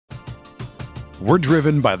We're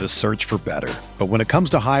driven by the search for better. But when it comes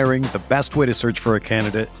to hiring, the best way to search for a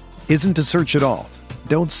candidate isn't to search at all.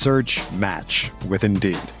 Don't search, match with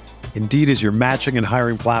Indeed. Indeed is your matching and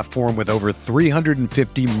hiring platform with over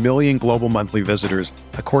 350 million global monthly visitors,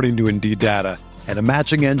 according to Indeed data, and a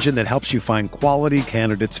matching engine that helps you find quality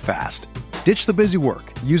candidates fast. Ditch the busy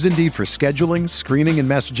work. Use Indeed for scheduling, screening, and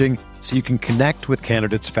messaging so you can connect with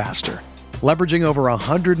candidates faster. Leveraging over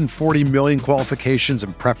 140 million qualifications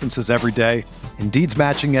and preferences every day, Indeed's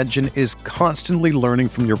matching engine is constantly learning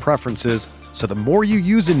from your preferences, so the more you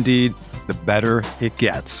use Indeed, the better it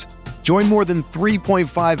gets. Join more than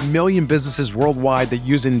 3.5 million businesses worldwide that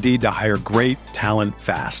use Indeed to hire great talent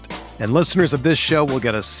fast. And listeners of this show will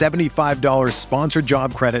get a $75 sponsored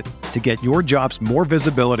job credit to get your jobs more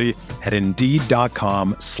visibility at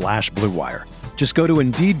Indeed.com/Blue Wire. Just go to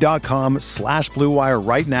Indeed.com/Blue Wire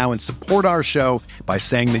right now and support our show by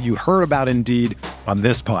saying that you heard about Indeed on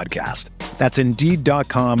this podcast. That's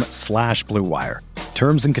Indeed.com/Blue Wire.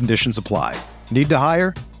 Terms and conditions apply. Need to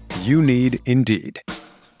hire? You need Indeed.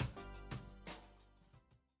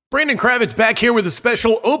 Brandon Kravitz back here with a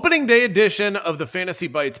special opening day edition of the Fantasy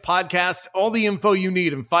Bites podcast. All the info you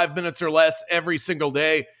need in 5 minutes or less every single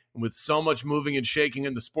day. And with so much moving and shaking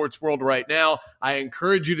in the sports world right now, I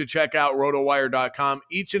encourage you to check out rotowire.com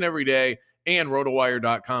each and every day and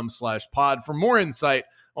rotowire.com/pod for more insight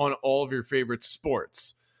on all of your favorite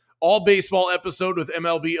sports. All baseball episode with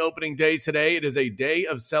MLB Opening Day today. It is a day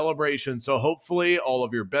of celebration, so hopefully all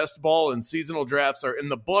of your best ball and seasonal drafts are in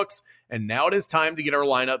the books, and now it is time to get our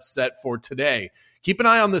lineup set for today. Keep an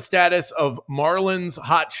eye on the status of Marlins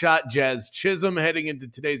hotshot Jazz Chisholm heading into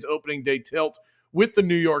today's opening day tilt with the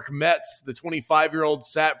New York Mets. The 25-year-old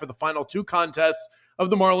sat for the final two contests of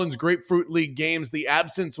the Marlins Grapefruit League games. The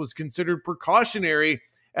absence was considered precautionary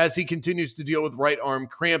as he continues to deal with right arm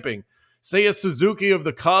cramping. Seiya Suzuki of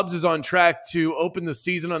the Cubs is on track to open the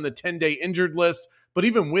season on the 10-day injured list, but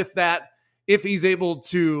even with that, if he's able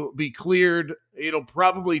to be cleared, it'll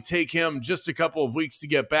probably take him just a couple of weeks to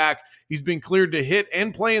get back. He's been cleared to hit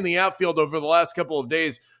and play in the outfield over the last couple of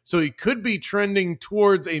days, so he could be trending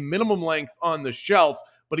towards a minimum length on the shelf,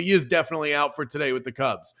 but he is definitely out for today with the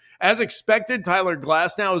Cubs. As expected, Tyler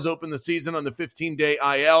Glasnow has opened the season on the 15-day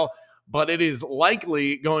IL, but it is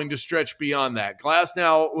likely going to stretch beyond that.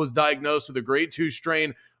 Glasnow was diagnosed with a grade 2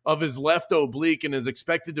 strain of his left oblique and is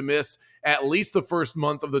expected to miss at least the first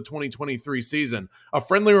month of the 2023 season. A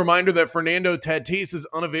friendly reminder that Fernando Tatis is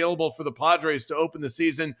unavailable for the Padres to open the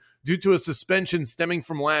season due to a suspension stemming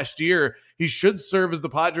from last year. He should serve as the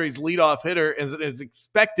Padres' leadoff hitter and is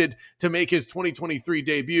expected to make his 2023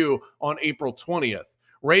 debut on April 20th.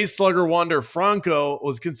 Rays slugger Wander Franco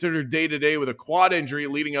was considered day-to-day with a quad injury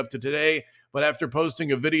leading up to today, but after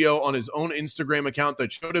posting a video on his own Instagram account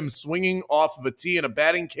that showed him swinging off of a tee in a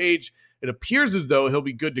batting cage, it appears as though he'll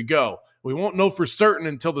be good to go. We won't know for certain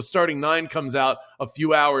until the starting nine comes out a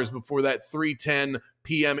few hours before that 3:10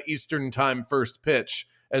 p.m. Eastern Time first pitch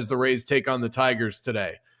as the Rays take on the Tigers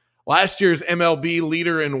today. Last year's MLB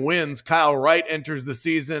leader in wins, Kyle Wright, enters the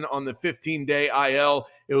season on the 15-day IL.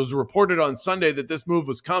 It was reported on Sunday that this move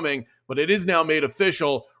was coming, but it is now made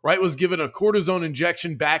official. Wright was given a cortisone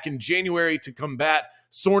injection back in January to combat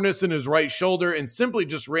soreness in his right shoulder and simply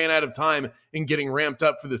just ran out of time in getting ramped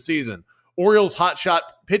up for the season. Orioles hotshot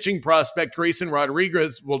pitching prospect Grayson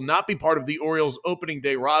Rodriguez will not be part of the Orioles opening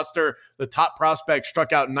day roster. The top prospect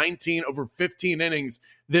struck out 19 over 15 innings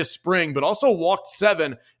this spring, but also walked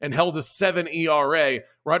 7 and held a 7 ERA.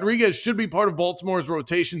 Rodriguez should be part of Baltimore's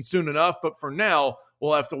rotation soon enough, but for now,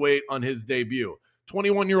 we'll have to wait on his debut.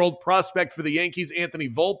 21-year-old prospect for the Yankees, Anthony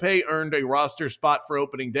Volpe, earned a roster spot for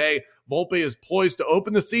opening day. Volpe is poised to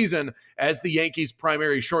open the season as the Yankees'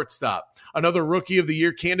 primary shortstop. Another Rookie of the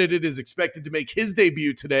Year candidate is expected to make his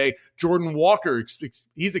debut today. Jordan Walker,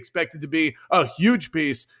 he's expected to be a huge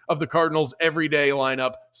piece of the Cardinals' everyday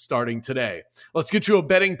lineup starting today. Let's get you a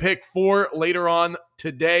betting pick for later on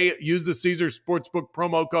today. Use the Caesars Sportsbook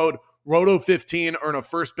promo code Roto15, earn a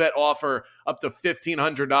first bet offer up to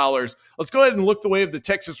 $1,500. Let's go ahead and look the way of the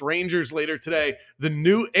Texas Rangers later today. The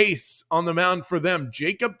new ace on the mound for them,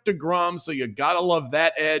 Jacob deGrom, so you gotta love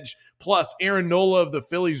that edge. Plus, Aaron Nola of the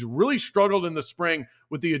Phillies really struggled in the spring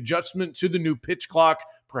with the adjustment to the new pitch clock.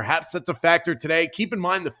 Perhaps that's a factor today. Keep in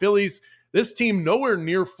mind the Phillies, this team nowhere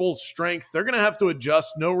near full strength. They're going to have to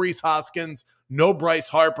adjust. No Rhys Hoskins, no Bryce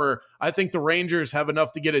Harper. I think the Rangers have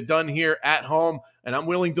enough to get it done here at home, and I'm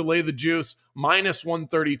willing to lay the juice minus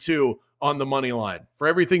 132 on the money line. For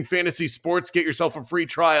everything fantasy sports, get yourself a free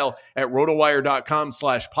trial at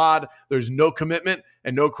rotowire.com/pod. There's no commitment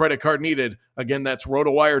and no credit card needed. Again, that's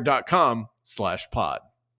rotowire.com/pod.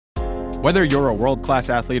 Whether you're a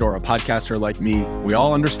world-class athlete or a podcaster like me, we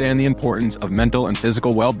all understand the importance of mental and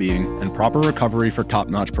physical well-being and proper recovery for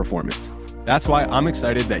top-notch performance. That's why I'm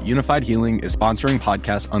excited that Unified Healing is sponsoring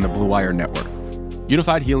podcasts on the Blue Wire Network.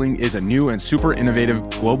 Unified Healing is a new and super innovative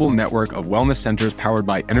global network of wellness centers powered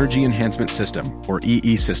by Energy Enhancement System, or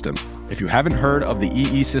EE System. If you haven't heard of the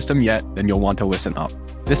EE System yet, then you'll want to listen up.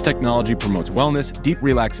 This technology promotes wellness, deep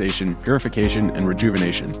relaxation, purification, and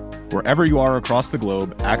rejuvenation. Wherever you are across the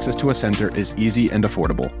globe, access to a center is easy and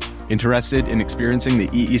affordable. Interested in experiencing the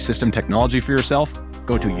EE System technology for yourself?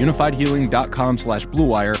 Go to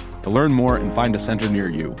unifiedhealing.com/bluewire to learn more and find a center near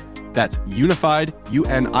you. That's unified,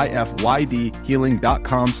 UNIFYD,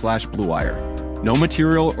 healing.com/bluewire. No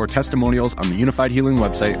material or testimonials on the Unified Healing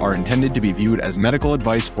website are intended to be viewed as medical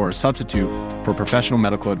advice or a substitute for professional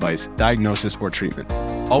medical advice, diagnosis, or treatment.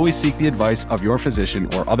 Always seek the advice of your physician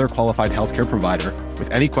or other qualified healthcare provider with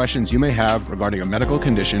any questions you may have regarding a medical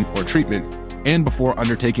condition or treatment and before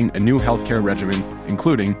undertaking a new healthcare regimen,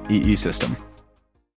 including EE System.